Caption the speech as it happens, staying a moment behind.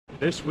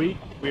This week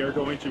we are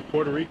going to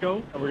Puerto Rico,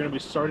 and we're going to be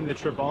starting the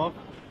trip off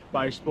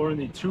by exploring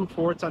the 2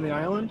 forts on the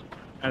island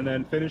and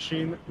then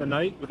finishing the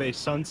night with a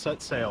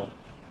sunset sail.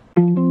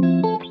 Good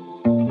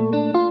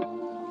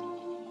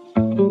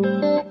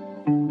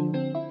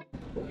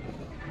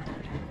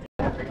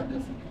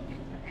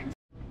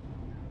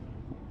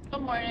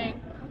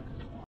morning.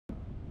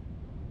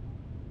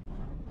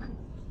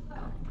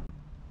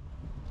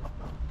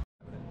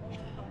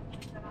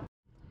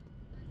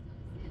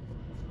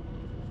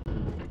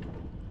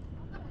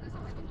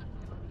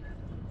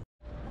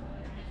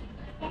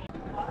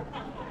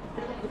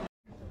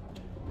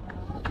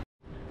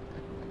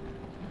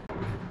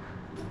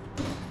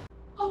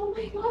 Oh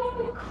my god, I'm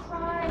gonna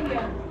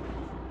cry.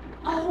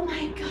 Oh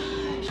my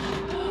gosh.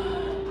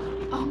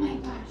 Oh my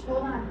gosh,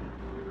 hold on.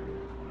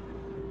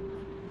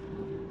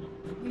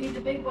 We need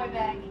the big boy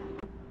bag.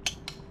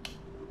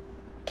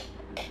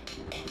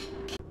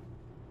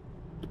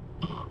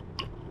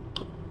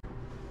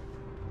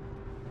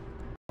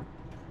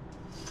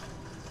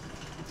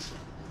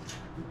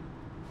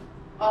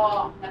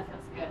 Oh, that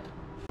feels good.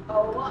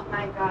 Oh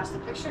my gosh, the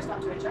picture's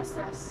not doing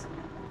justice.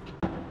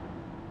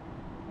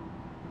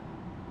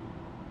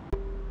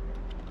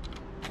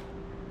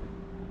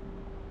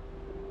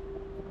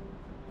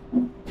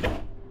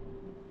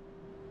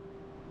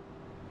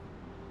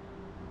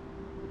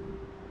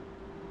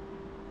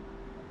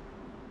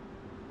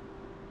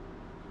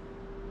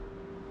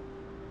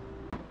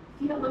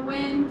 Feel the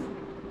wind.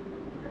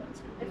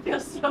 It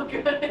feels so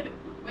good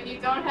when you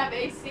don't have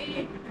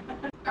AC.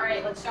 All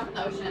right, let's jump in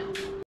the ocean.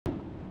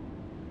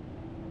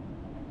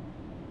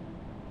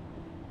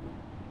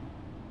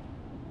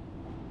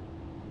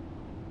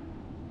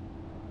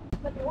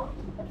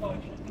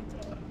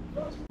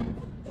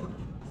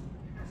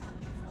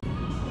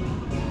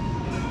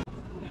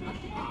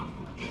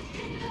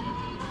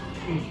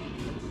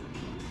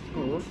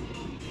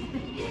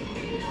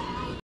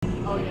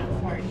 Oh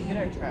yeah, sorry, hit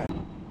our track.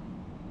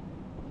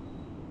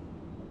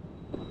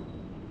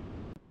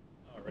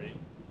 Alrighty,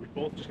 we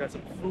both just got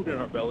some food in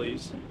our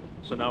bellies,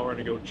 so now we're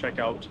going to go check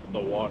out the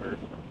water.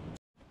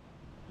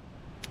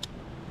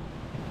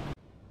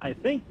 I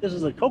think this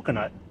is a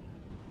coconut.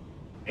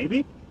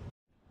 Maybe?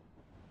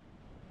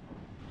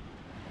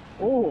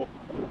 Oh!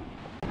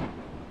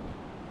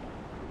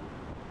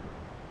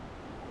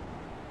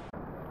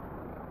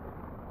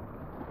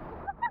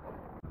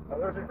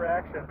 Allergic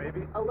reaction,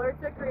 maybe?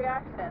 Allergic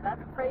reaction,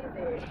 that's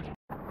crazy.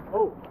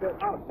 Oh, shit.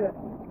 Oh, shit.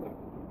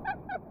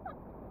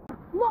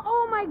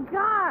 Oh my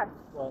gosh!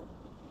 Well,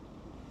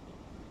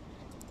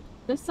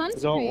 The sunscreen.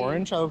 is it all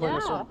orange? I look like a Yeah.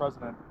 certain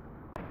president.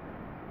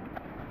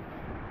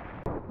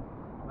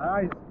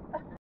 Nice.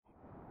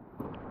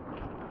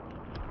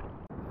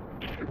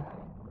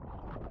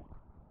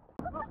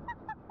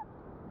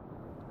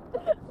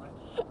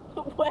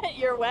 Wet?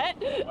 You're wet?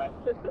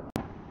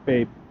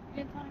 Babe, You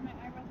didn't tell me my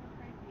eyebrows were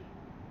crazy.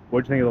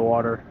 what'd you think of the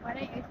water? Why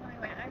didn't you tell me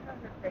my eyebrows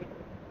were crazy?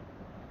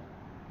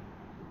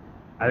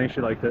 I think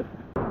she liked it.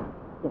 I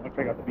want to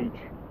check out the beach.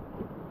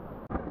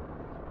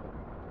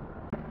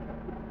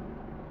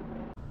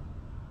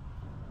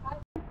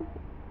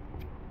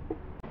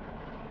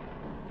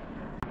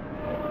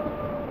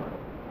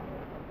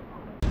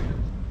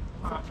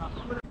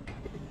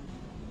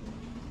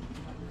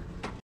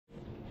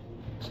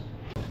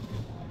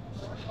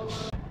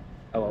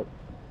 Hello.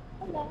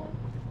 Hello.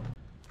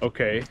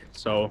 Okay,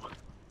 so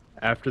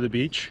after the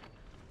beach,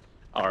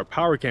 our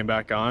power came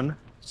back on,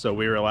 so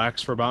we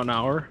relaxed for about an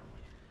hour.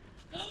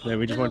 Then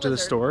we just went to the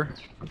store.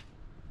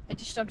 I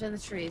just jumped in the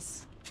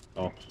trees.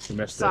 Oh, you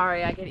missed it.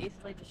 Sorry, I get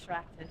easily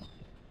distracted.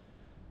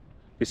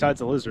 Besides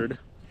the lizard,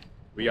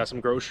 we got some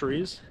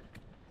groceries,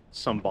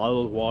 some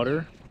bottled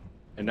water,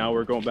 and now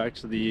we're going back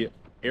to the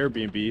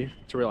Airbnb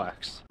to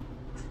relax.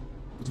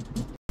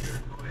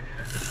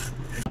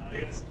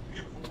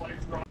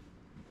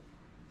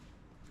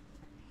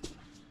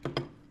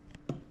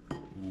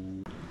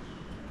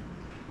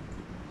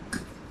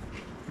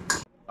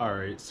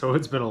 Alright, so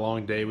it's been a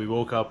long day. We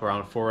woke up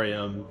around 4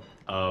 a.m.,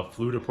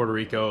 flew to Puerto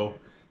Rico,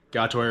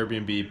 got to our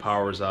Airbnb,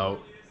 power was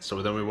out.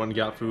 So then we went and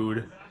got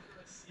food.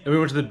 Then we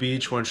went to the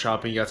beach, went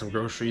shopping, got some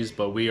groceries,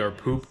 but we are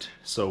pooped,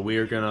 so we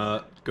are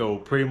gonna go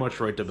pretty much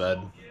right to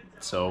bed.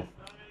 So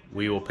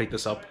we will pick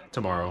this up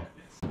tomorrow.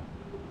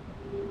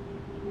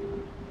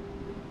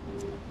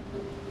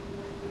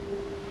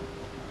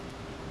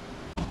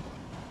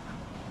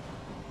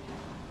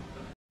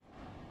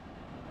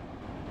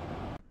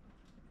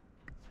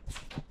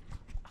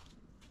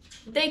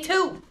 Day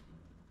 2.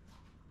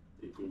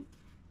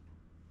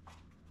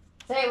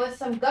 Say it with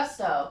some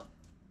gusto.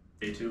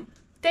 Day 2.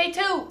 Day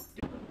 2.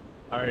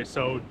 Alright,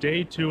 so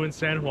day 2 in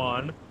San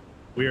Juan.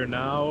 We are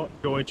now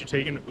going to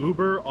take an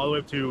Uber all the way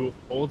up to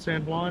Old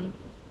San Juan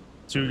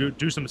to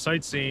do some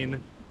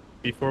sightseeing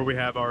before we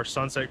have our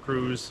sunset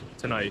cruise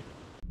tonight.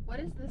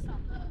 What is this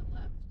on the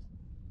left?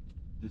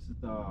 This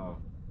is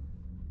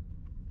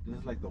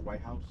like the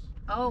White House.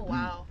 Oh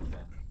wow. Yeah,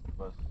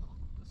 but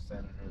the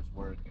senators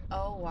work.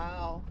 Oh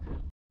wow.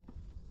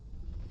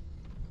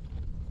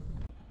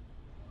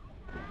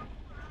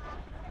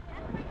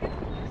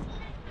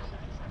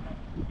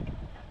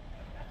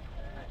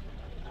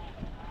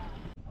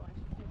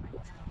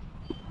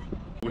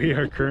 We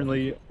are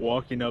currently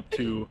walking up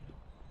to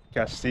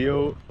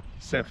Castillo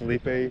San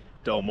Felipe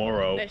del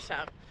Morro. Nice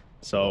job.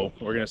 So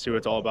we're gonna see what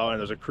it's all about, and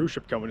there's a cruise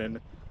ship coming in.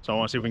 So I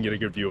want to see if we can get a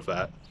good view of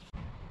that.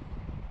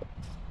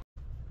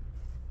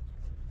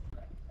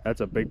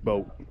 That's a big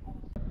boat.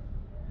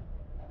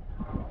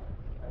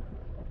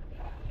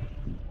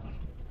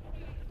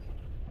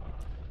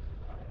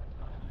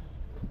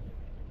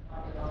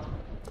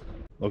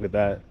 Look at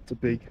that. It's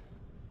a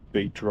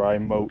big dry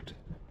moat.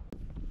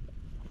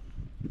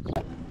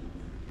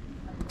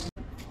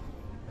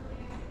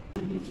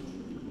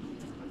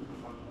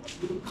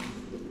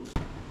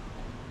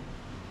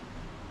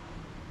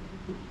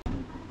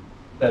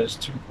 That is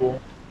too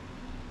cool.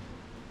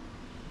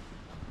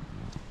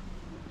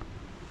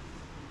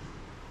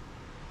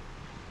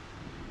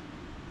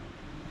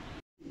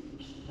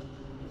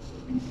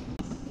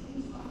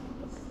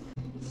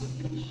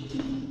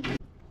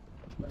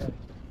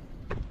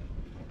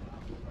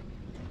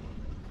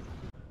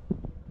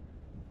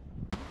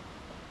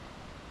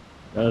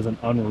 That is an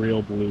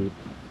unreal blue.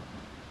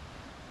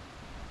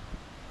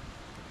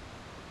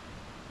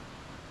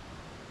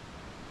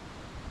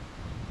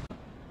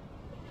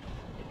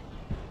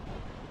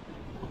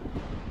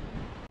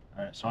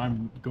 Alright, so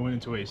I'm going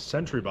into a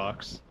sentry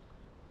box,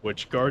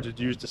 which guards would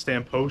use to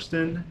stand post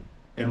in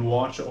and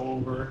watch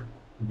over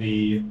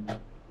the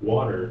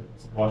water,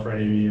 watch for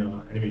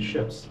enemy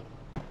ships.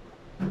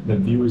 The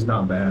view is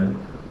not bad.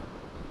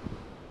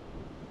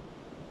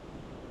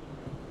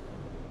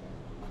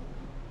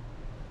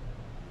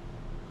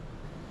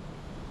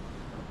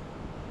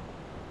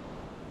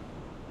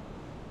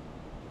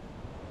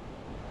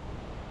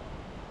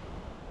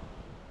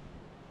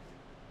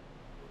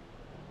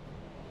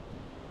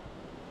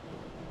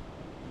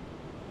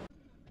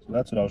 So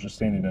that's what I was just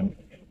standing in.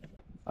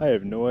 I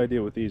have no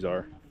idea what these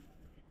are,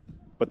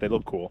 but they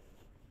look cool.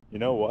 You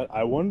know what?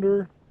 I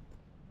wonder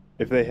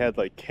if they had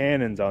like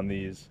cannons on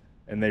these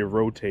and they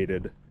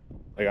rotated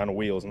like on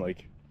wheels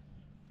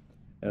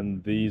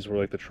and these were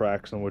like the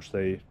tracks on which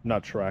they,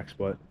 not tracks,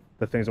 but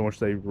the things on which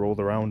they rolled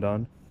around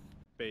on.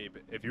 Babe,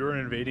 if you were an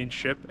invading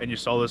ship and you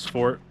saw this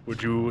fort,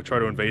 would you try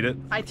to invade it?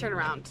 I'd turn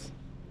around.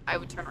 I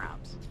would turn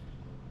around.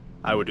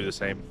 I would do the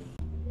same.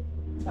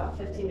 It's about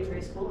 15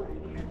 degrees cooler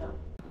in here though.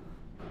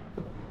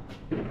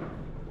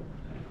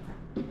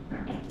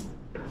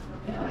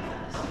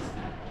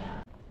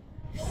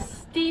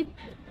 Steep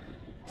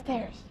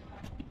stairs.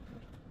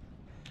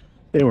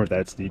 They weren't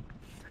that steep.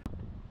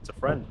 It's a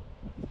friend.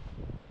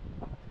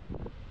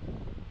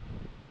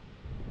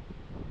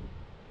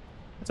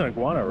 It's an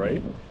iguana,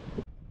 right?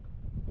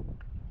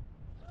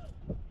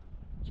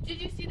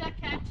 Did you see that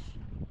catch?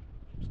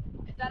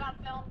 Is that on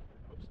film?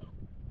 I hope so.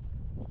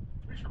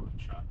 Pretty sure it was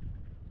a shot.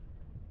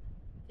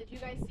 Did you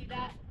guys see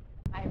that?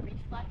 My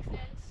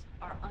reflexes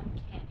are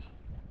uncanny.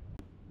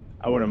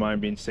 I wouldn't mind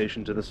being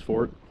stationed to this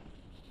fort.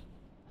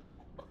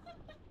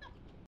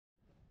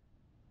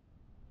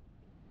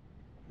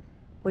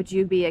 Would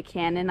you be a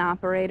cannon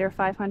operator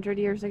 500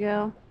 years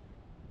ago?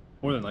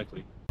 More than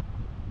likely.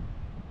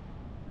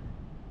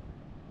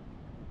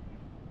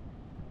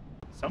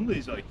 Some of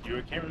these, like, you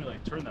can't really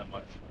like turn that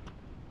much.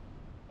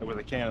 Like with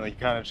a cannon, like, you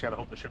kind of just gotta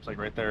hope the ship's like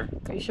right there.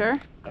 Are you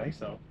sure? I think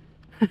so.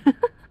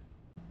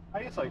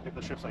 I guess like if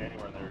the ship's like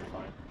anywhere in there,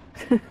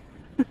 you're fine.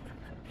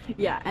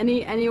 Yeah,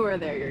 anywhere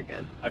there, you're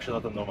good. I should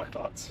let them know my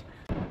thoughts.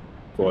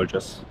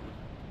 Gorgeous.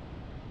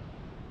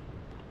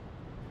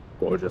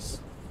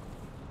 Gorgeous.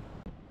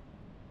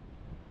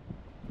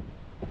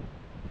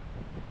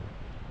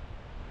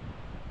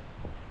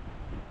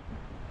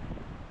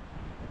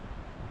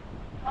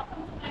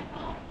 Welcome to my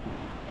home.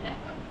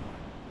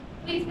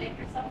 Please make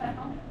yourself at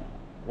home.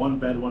 One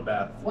bed, one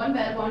bath. One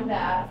bed, one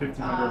bath. $1,500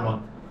 a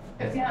month.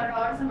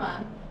 $1,500 a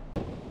month.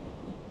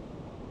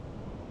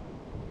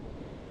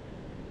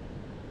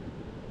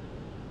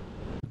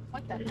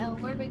 What the hell?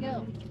 Where'd we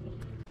go?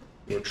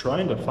 We're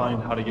trying to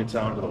find how to get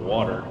down to the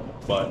water,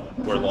 but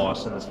we're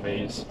lost in this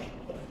maze.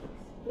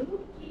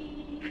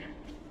 Spooky.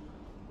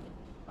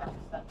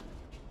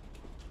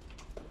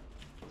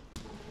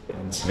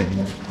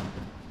 Insane.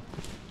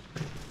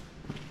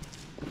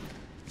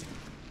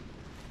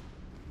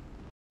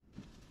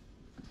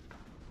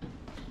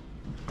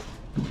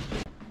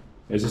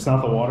 Is this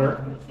not the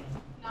water?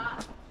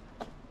 Not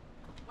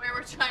where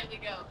we're trying to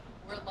go.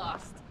 We're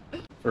lost.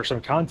 For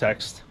some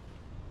context,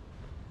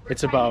 We're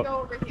it's trying about to go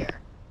over here.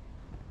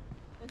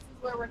 This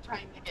is where we're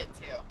trying to get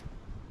to.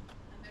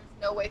 And there's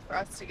no way for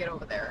us to get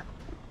over there.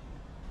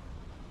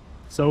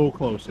 so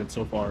close and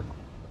so far.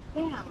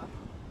 Damn.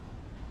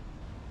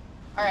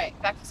 Alright,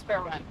 back to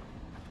square one.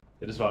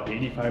 It is about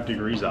 85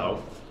 degrees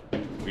out.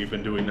 We've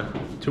been doing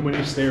too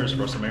many stairs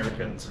for us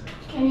Americans.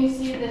 Can you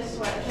see this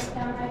sweatshirt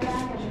down my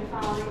back as you're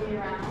following me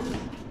around?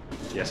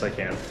 Yes, I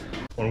can.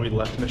 When we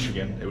left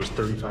Michigan, it was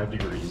 35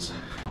 degrees.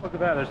 Look at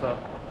that, there's a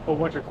whole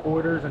bunch of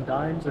quarters and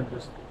dimes and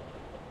just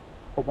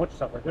a whole bunch of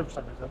stuff right there for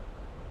some reason.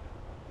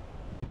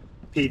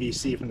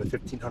 PVC from the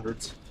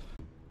 1500s.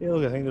 Yeah,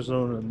 look, I think there's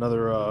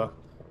another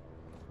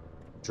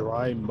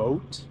dry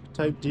moat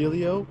type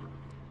dealio.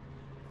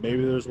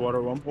 Maybe there's water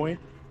at one point.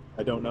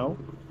 I don't know.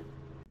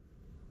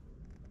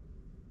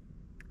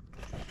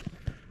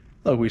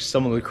 Look, we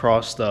stumbled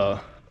across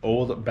the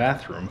old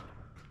bathroom.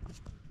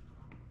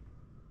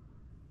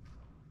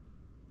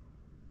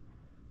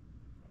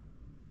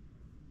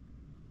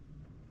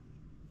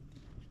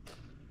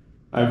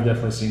 I've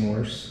definitely seen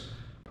worse.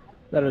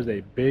 That is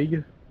a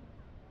big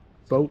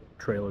boat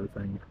trailer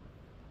thing.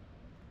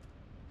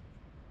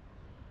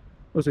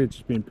 Looks like it's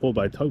just being pulled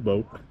by a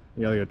tugboat.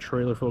 You got like a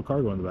trailer full of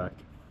cargo in the back.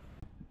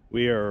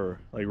 We are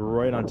like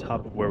right on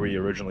top of where we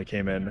originally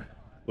came in,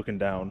 looking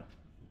down.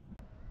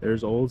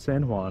 There's Old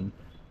San Juan.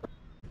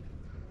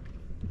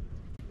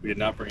 We did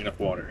not bring enough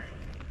water.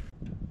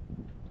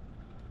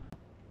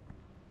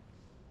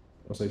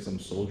 Looks like some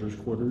soldiers'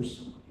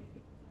 quarters.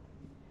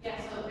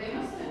 Yeah, so they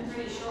must have been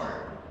pretty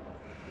short.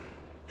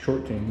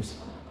 Short kings.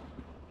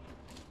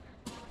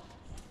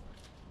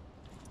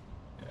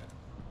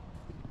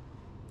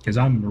 Because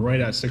I'm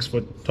right at 6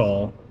 foot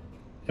tall,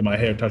 and my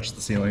hair touched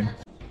the ceiling.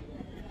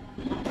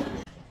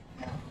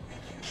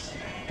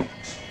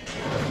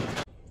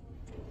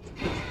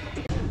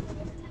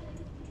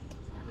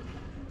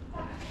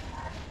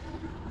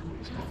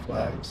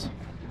 Flags.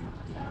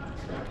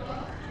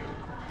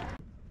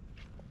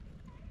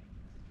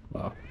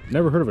 Wow.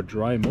 Never heard of a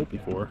dry moat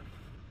before,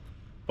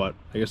 but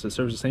I guess it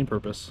serves the same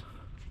purpose.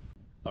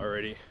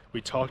 Alrighty,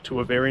 we talked to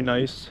a very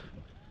nice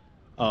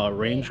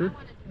ranger.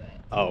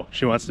 Oh,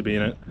 she wants to be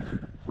in it.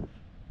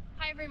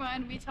 Hi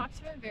everyone, we talked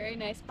to a very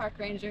nice park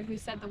ranger who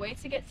said the way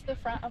to get to the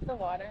front of the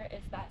water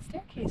is that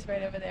staircase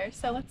right over there,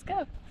 so let's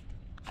go.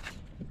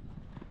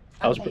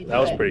 That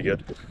was pretty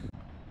good.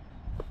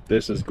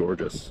 This is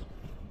gorgeous.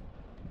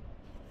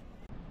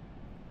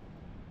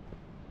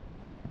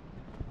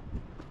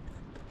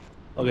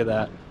 Look at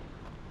that.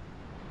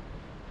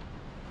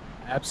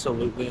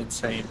 Absolutely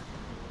insane.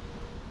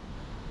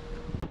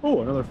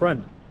 Oh, another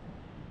friend.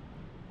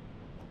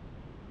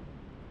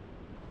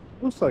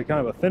 Looks like kind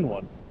of a thin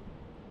one.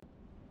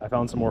 I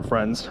found some more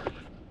friends. I'm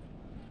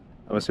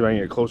gonna see if I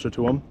can get closer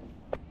to them.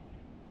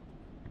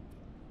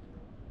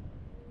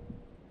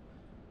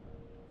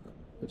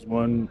 There's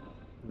one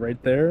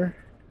right there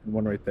and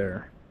one right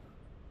there.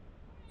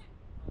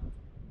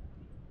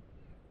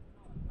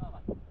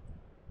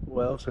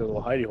 Well, looks like a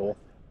little hidey hole.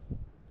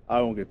 I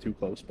won't get too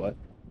close, but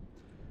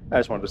I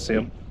just wanted to see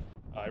them.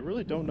 I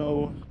really don't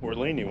know where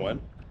Lainey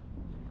went,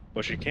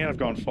 but she can't have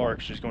gone far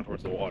because she's going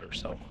towards the water,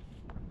 so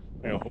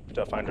I hope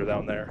to find her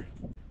down there.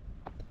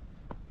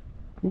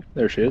 Ooh,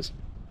 there she is.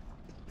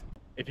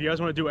 If you guys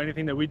want to do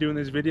anything that we do in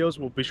these videos,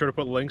 we'll be sure to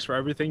put links for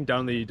everything down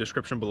in the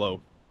description below.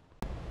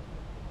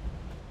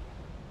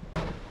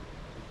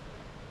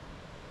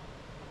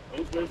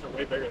 Those waves are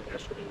way bigger than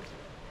yesterday's.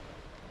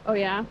 Oh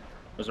yeah?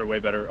 Those are way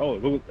better. Oh,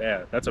 look,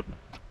 yeah,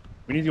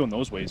 we need to go in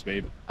those waves,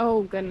 babe.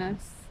 Oh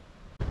goodness.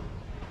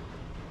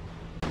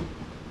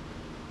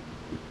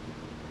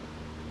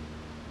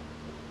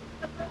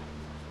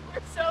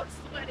 We're so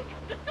sweaty.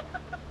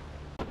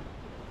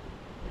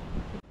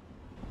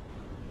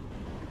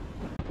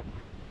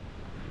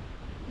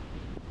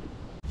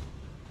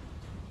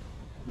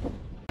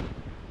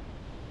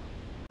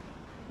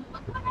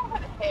 Look like I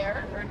have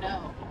hair or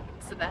no?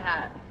 To the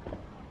hat.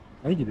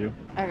 I think you do.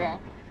 Okay.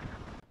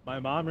 My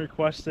mom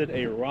requested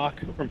a rock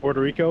from Puerto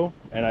Rico,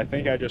 and I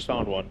think I just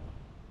found one.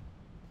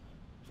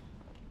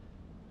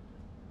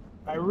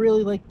 I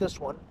really like this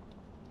one.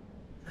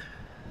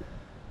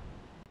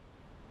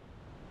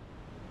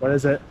 What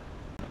is it?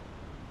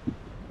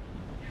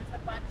 There's a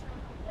bunch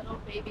of little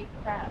baby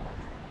crabs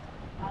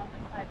on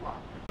the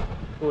sidewalk.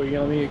 Oh, you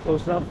gonna let me get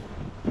close enough?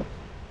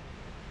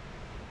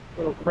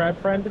 Little crab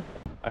friend?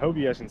 I hope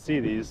you guys can see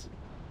these.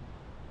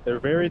 They're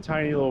very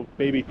tiny little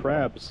baby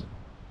crabs.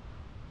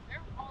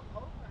 They're all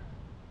over.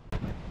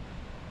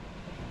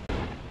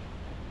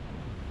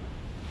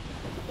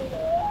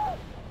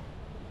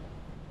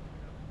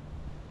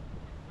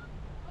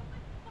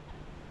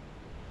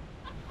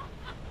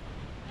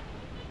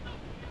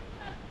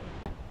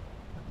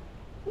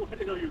 I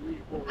didn't know you were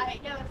leaning forward. I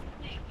know it's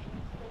the thing.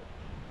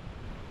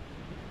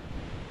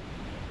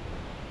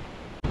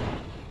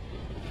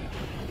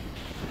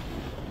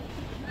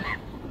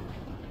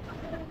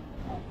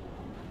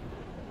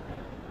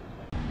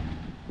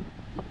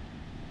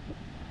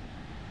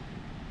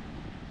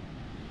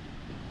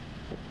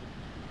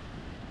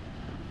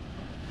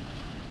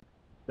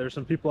 There's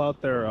some people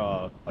out there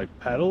like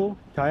paddle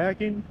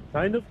kayaking,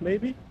 kind of,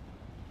 maybe.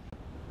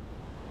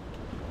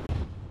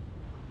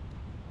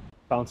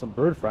 Found some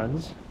bird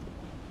friends.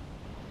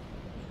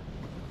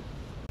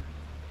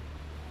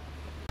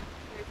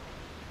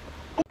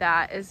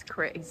 That is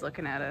crazy. He's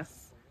looking at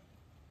us.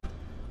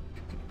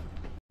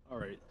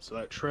 Alright, so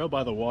that trail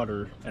by the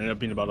water ended up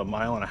being about 1.5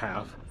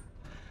 miles.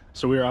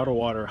 So we were out of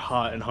water,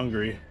 hot and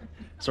hungry.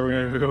 So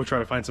we're gonna go try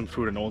to find some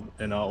food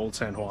in Old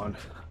San Juan.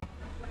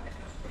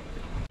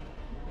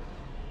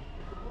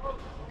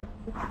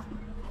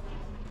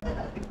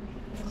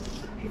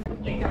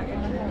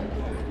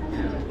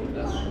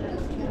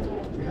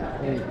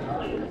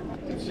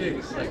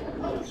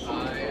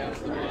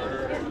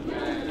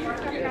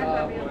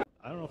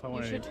 I don't know if I You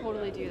want should to.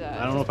 totally do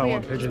that. I don't know if I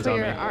want pigeons on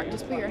me.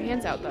 Just put your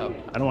hands out though.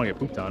 I don't want to get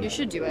pooped on. You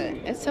should do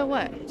it. And so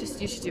what?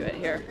 You should do it.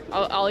 Here.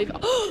 I'll even.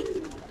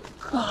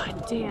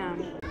 God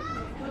damn.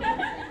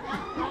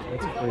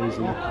 That's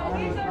crazy.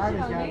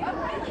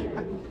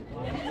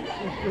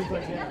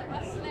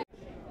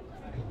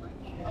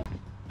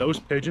 Those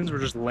pigeons were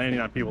just landing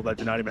on people that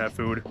did not even have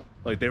food.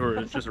 Like they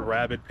were just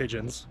rabid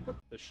pigeons.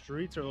 The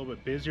streets are a little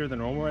bit busier than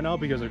normal right now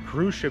because a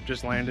cruise ship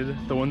just landed,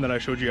 the one that I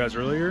showed you guys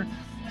earlier.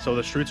 So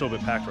the streets are a little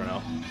bit packed right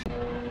now.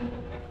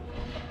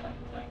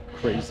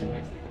 Crazy.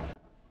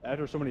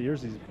 After so many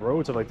years, these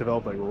roads have like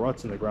developed like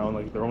ruts in the ground.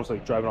 Like they're almost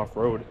like driving off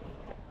road.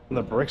 And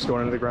the bricks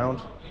going into the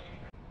ground.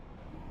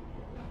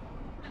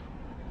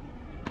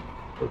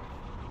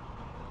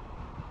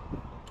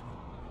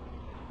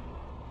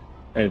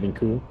 Anything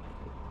cool?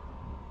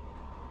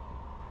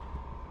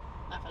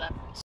 Not for that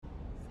price.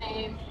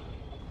 Same.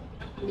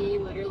 Me,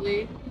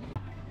 literally.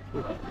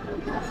 Oh,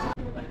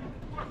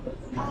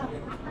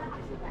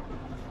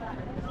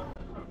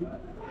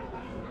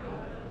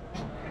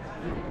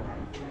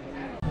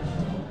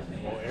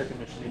 air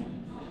conditioning.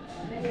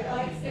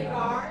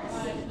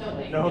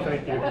 No,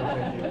 thank you. No,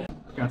 thank you.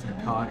 Got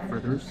some cod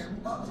fritters.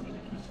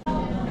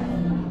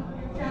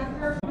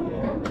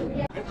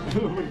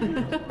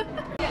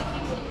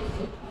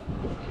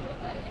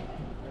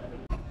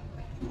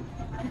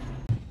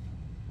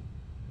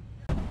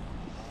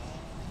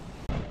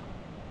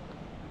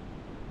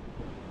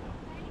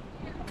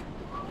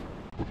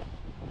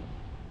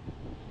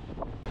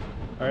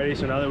 Alrighty,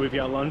 so now that we've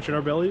got lunch in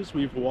our bellies,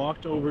 we've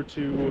walked over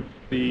to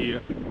the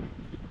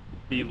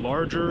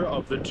larger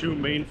of the two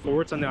main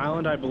forts on the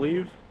island, I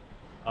believe.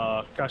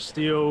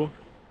 Castillo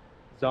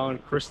San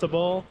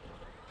Cristobal.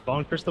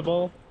 You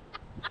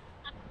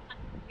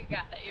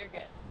got it, you're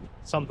good.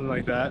 Something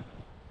like that.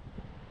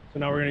 So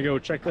now we're gonna go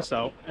check this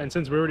out. And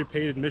since we already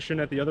paid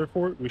admission at the other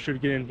fort, we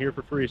should get in here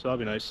for free, so that'll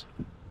be nice.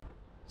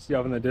 See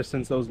off in the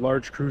distance those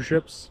large cruise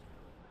ships.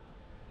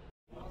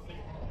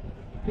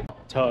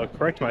 To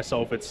correct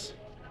myself, it's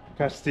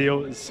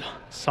Castillo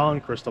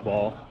San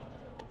Cristobal.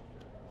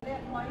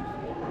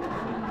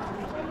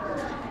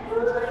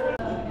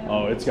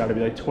 Oh, it's got to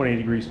be like 20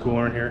 degrees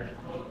cooler in here.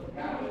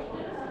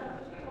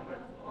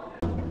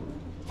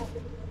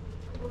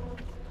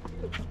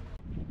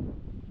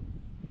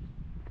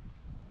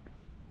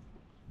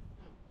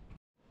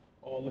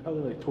 Oh, look how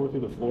they like tore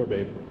through the floor,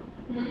 babe.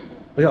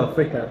 Look how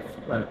thick that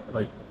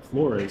like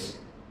floor is.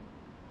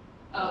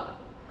 Oh.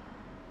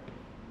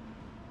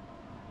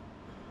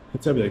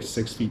 It's gotta be like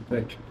 6 feet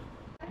thick.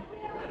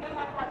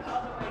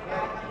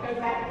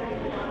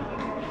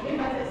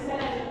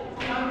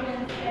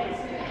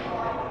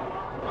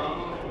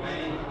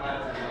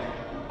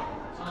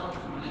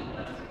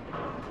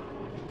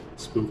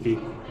 Spooky.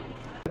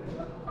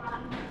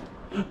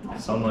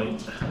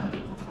 Sunlight.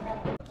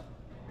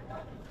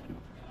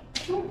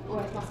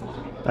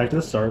 Back to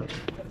the start.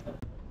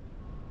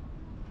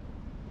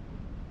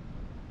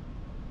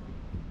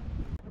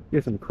 You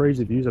get some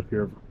crazy views up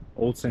here of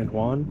Old San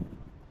Juan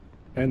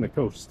and the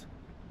coast.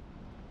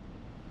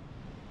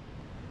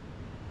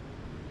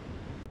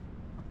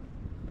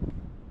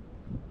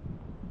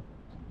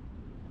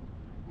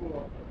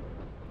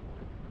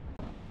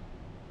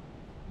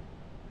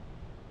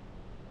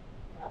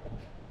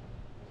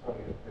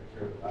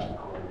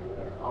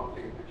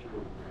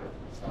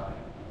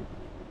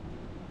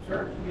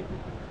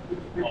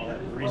 Oh,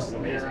 that breeze is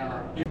amazing.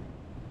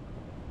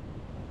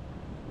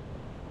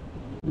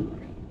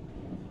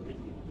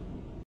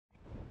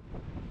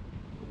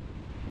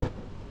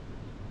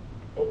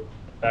 Oh,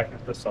 back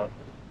into the sun.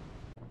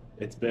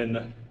 It's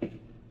been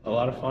a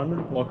lot of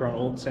fun walking around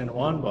Old San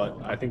Juan, but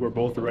I think we're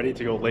both ready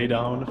to go lay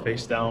down,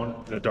 face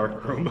down in a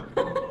dark room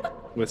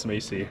with some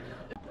AC.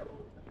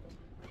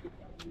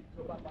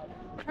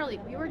 Charlie,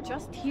 we were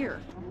just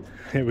here.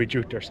 We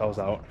juked ourselves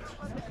out.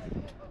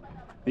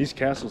 These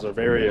castles are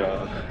very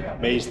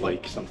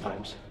maze-like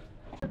sometimes.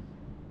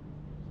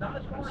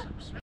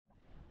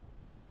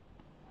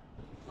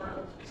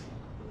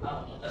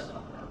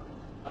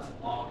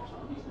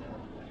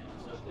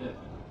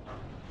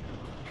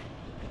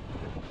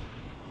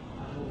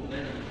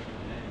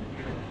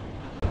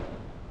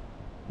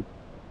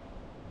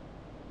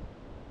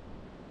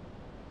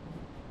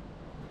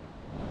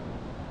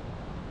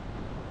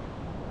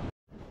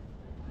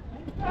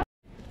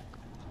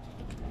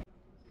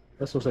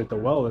 This looks like the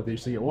well that they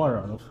used to get water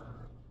out of.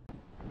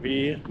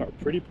 We are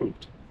pretty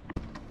pooped.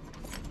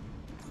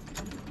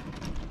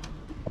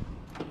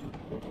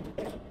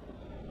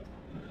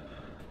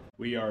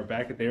 We are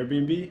back at the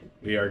Airbnb.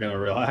 We are gonna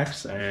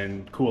relax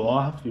and cool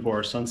off before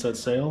our sunset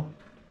sail.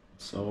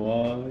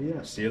 So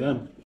yeah, see you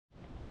then.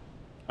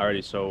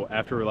 Alrighty, so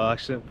after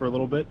relaxing for a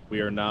little bit,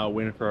 we are now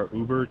waiting for our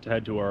Uber to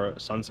head to our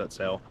sunset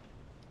sail.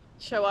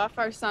 Show off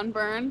our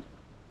sunburn.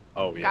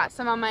 Oh yeah. Got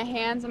some on my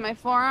hands and my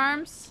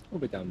forearms. A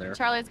little bit down there.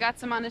 Charlie's got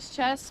some on his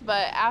chest,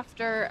 but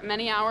after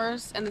many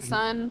hours in the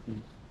sun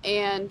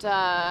and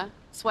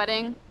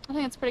sweating, I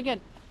think it's pretty good.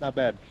 Not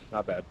bad,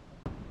 not bad.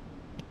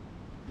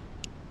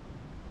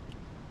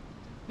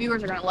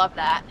 Viewers are gonna love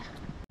that.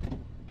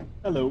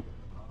 Hello.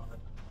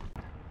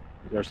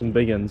 There's some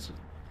big uns.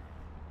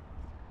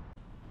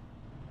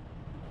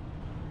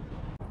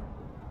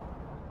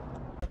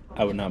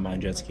 I would not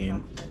mind jet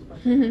skiing.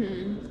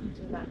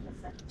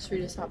 Should we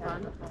just hop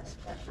on?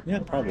 Yeah,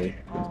 probably.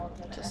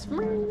 Just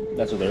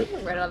That's what they're.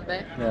 right out of the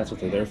bay. Yeah, that's what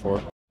they're there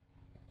for.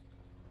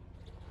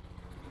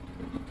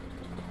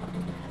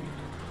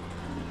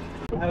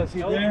 Have a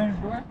seat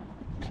there.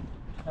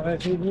 Have a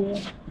seat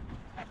here.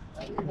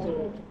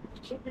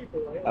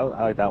 I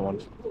like that one.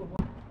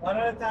 One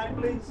at a time,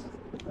 please.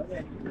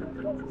 Okay.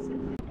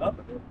 Up.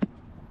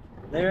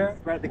 There,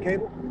 grab the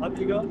cable. Up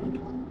you go.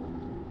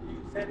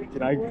 You steady.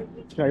 Can I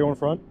go in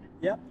front?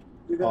 Yep.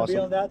 You're gonna be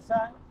Awesome. on that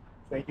side.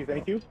 Thank you,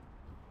 thank you.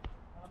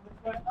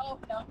 Oh,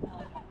 no.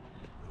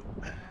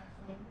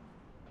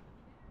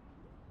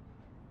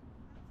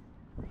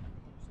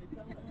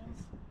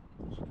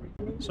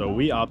 So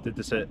we opted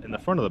to sit in the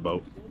front of the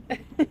boat.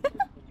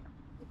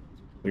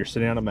 We're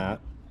sitting on a mat.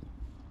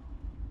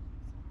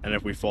 And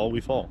if we fall,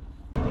 we fall.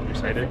 You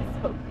excited?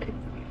 So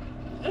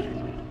crazy.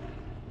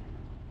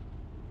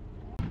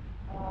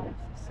 Oh, this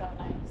is so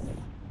nice.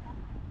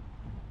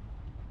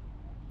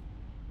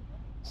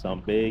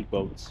 Some big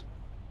boats.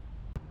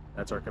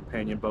 That's our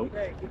companion boat.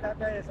 Okay, keep that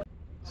there.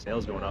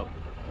 Sails going up.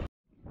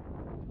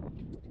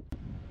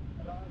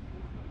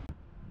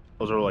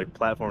 Those are like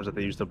platforms that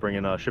they use to bring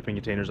in shipping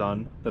containers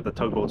on that the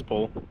tugboats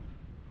pull.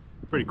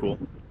 Pretty cool.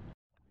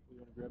 You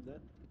want to grab that?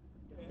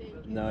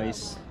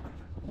 Nice.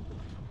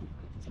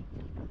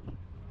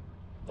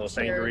 Little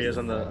sangrias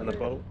on the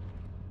boat.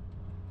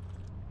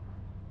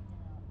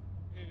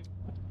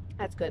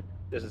 That's good.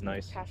 This is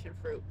nice. Passion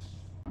fruit.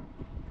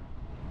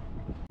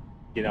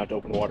 Getting out to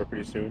open water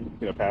pretty soon.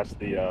 Gonna pass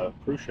the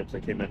cruise ships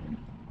that came in.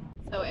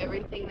 So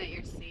everything that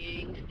you're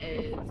seeing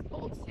is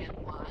Old San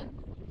Juan.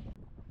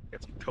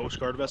 Got some Coast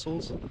Guard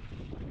vessels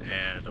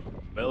and a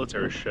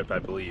military ship, I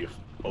believe.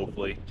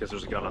 Hopefully, because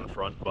there's a gun on the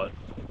front. But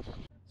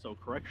so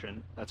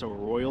correction, that's a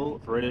Royal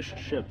British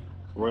ship,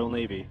 Royal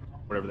Navy,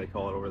 whatever they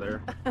call it over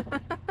there.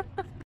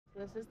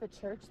 This is the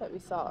church that we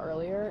saw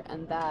earlier,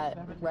 and that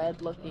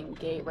red-looking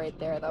gate right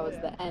there, that was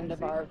the end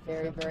of our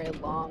very, very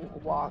long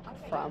walk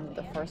from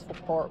the first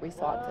port we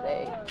saw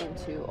today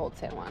into Old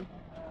San Juan.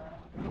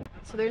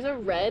 So there's a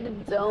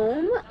red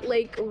dome,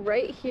 like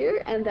right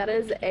here, and that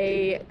is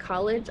a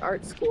college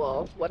art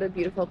school. What a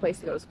beautiful place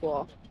to go to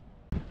school.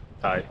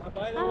 Hi.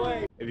 By the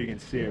way, If you can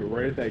see it,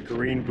 right at that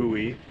green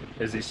buoy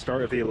is the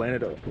start of the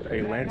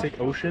Atlantic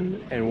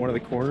Ocean and one of the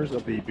corners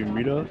of the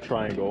Bermuda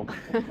Triangle.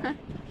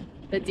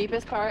 The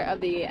deepest part of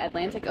the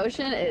Atlantic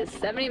Ocean is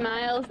 70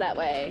 miles that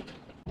way.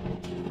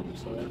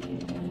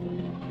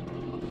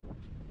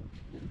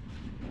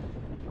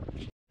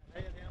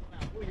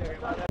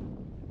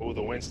 Oh,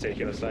 the wind's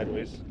taking us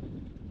sideways.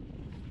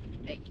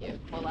 Thank you.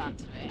 Hold on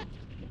to me.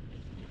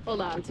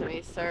 Hold on to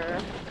me, sir.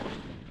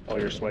 Oh,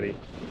 you're sweaty.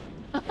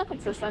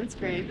 It's a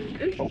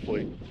sunscreen.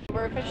 Hopefully.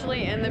 We're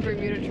officially in the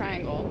Bermuda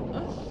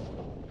Triangle.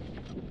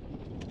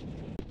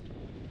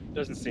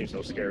 Doesn't seem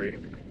so scary.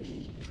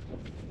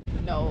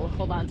 No,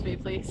 hold on to me,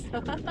 please.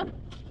 Oh,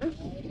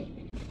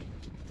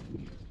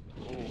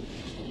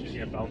 you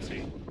get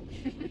bouncy.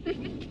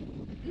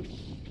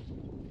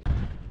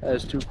 That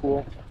is too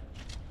cool.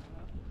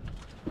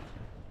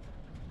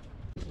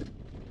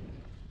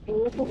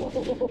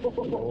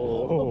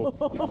 Oh.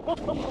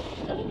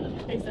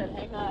 I said,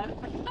 hang on.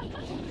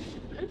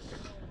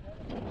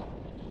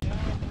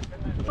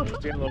 It's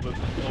getting a little bit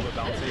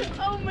bouncy.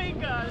 Oh my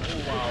gosh.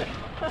 Wow.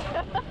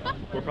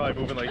 We're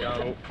probably moving like, I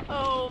don't know,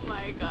 Oh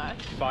my gosh.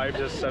 5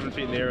 to 7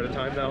 feet in the air at a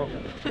time now.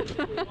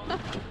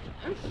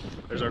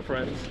 There's our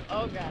friends.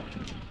 Oh god.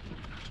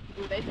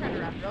 Ooh, they turned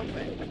around real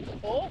quick.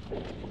 Oh.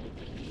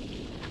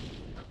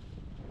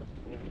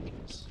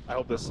 I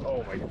hope this,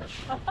 oh my gosh.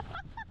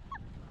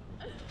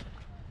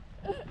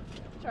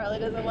 Charlie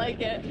doesn't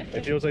like it.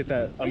 It feels like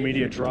that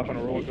immediate drop on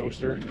a roller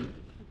coaster.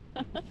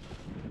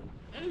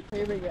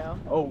 Here we go.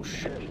 Oh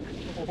shit.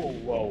 Oh,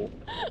 whoa.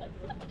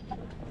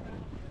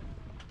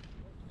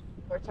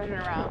 We're turning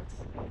around.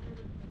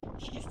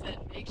 He said,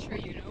 make sure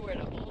you know where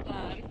to hold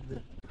on.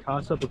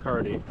 Casa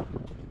Bacardi.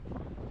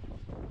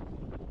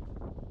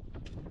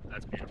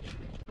 That's beautiful.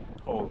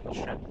 Holy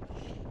shit.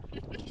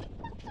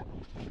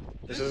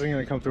 This isn't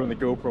gonna come through in the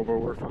GoPro, but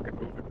we're fucking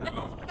moving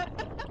now.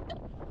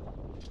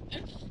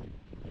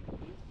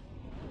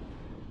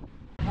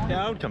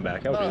 Yeah, I would come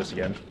back. I would do this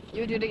again. You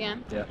would do it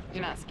again? Yeah.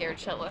 You're not scared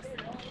shitless?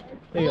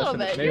 Maybe A us little in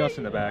the, bit. maybe us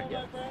in the back.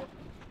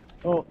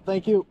 Oh,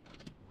 thank you.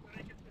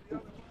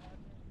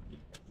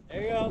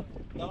 there you go.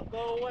 Don't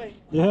go away.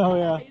 Yeah, oh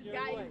yeah. He's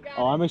got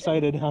Oh, I'm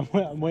excited. I'm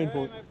waiting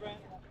for it.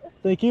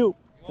 Thank you.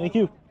 Thank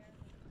you.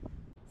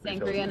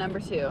 Sangria number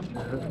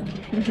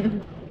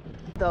 2.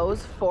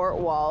 Those fort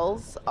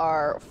walls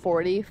are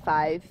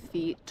 45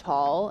 feet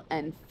tall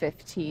and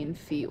 15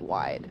 feet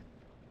wide.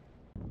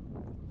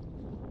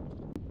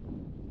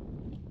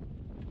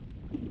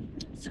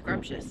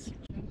 Scrumptious.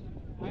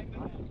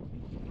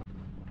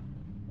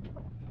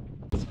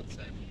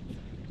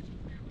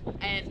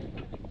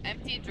 And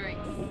empty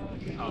drinks.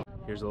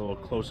 Here's a little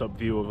close-up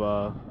view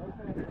of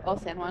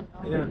Old San Juan.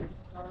 Yeah.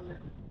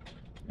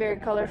 Very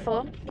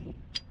colorful.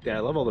 Yeah, I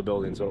love all the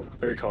buildings. So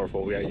very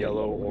colorful. We got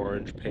yellow,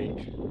 orange,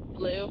 pink,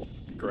 Blue.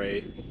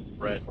 gray,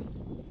 red,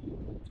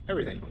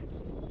 everything.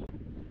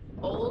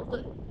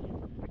 Old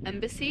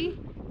embassy.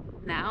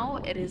 Now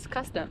it is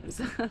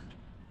customs.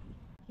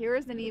 Here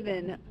is an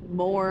even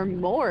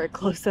more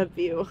close-up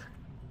view.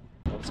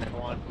 Old San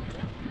Juan.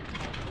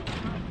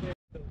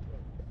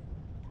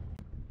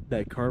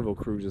 That Carnival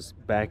cruise is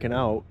backing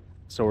out,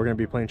 so we're gonna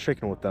be playing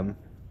chicken with them.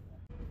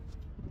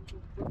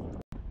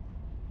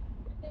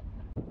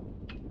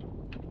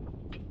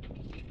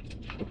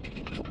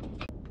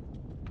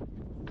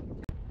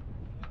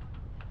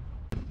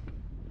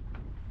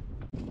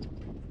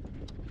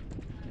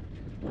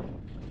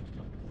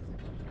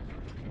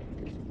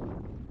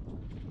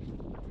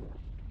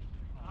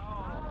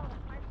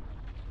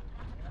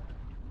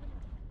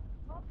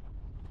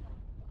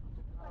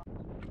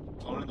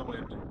 Blowing in the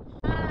wind.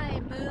 Hi,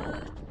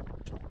 moon.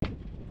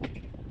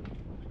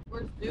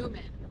 We're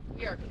zooming.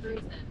 We are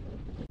cruising.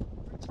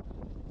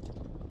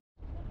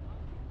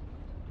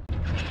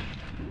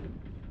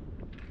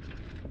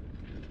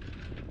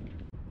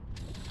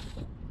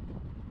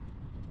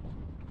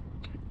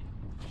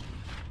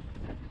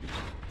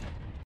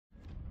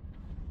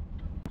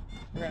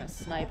 We're gonna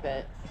snipe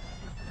it.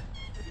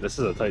 This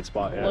is a tight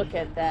spot, yeah. Look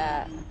at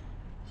that.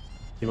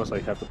 He must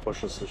like have to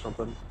push us or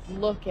something.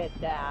 Look at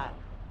that.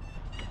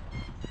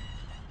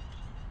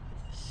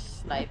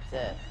 Sniped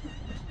it.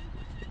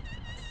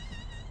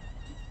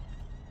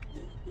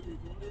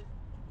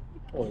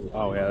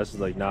 Oh yeah, this is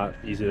like not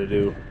easy to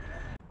do.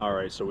 All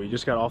right, so we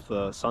just got off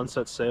the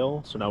sunset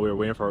sail, so now we're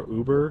waiting for our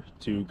Uber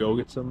to go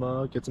get some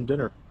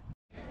dinner.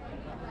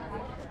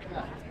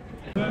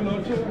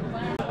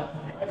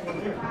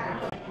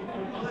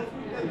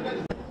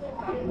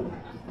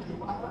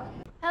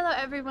 Hello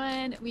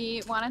everyone.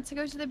 We wanted to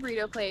go to the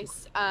burrito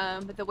place,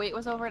 but the wait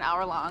was over an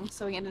hour long,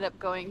 so we ended up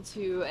going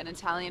to an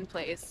Italian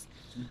place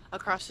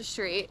across the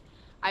street.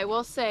 I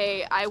will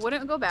say I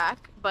wouldn't go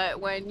back,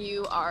 but when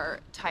you are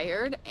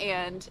tired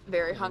and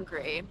very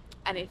hungry,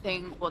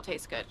 anything will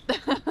taste good.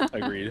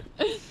 Agreed.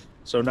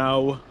 So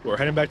now we're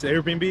heading back to the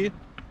Airbnb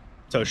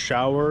to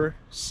shower,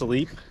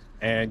 sleep,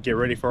 and get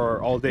ready for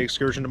our all-day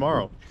excursion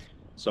tomorrow.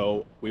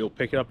 So we'll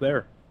pick it up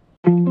there.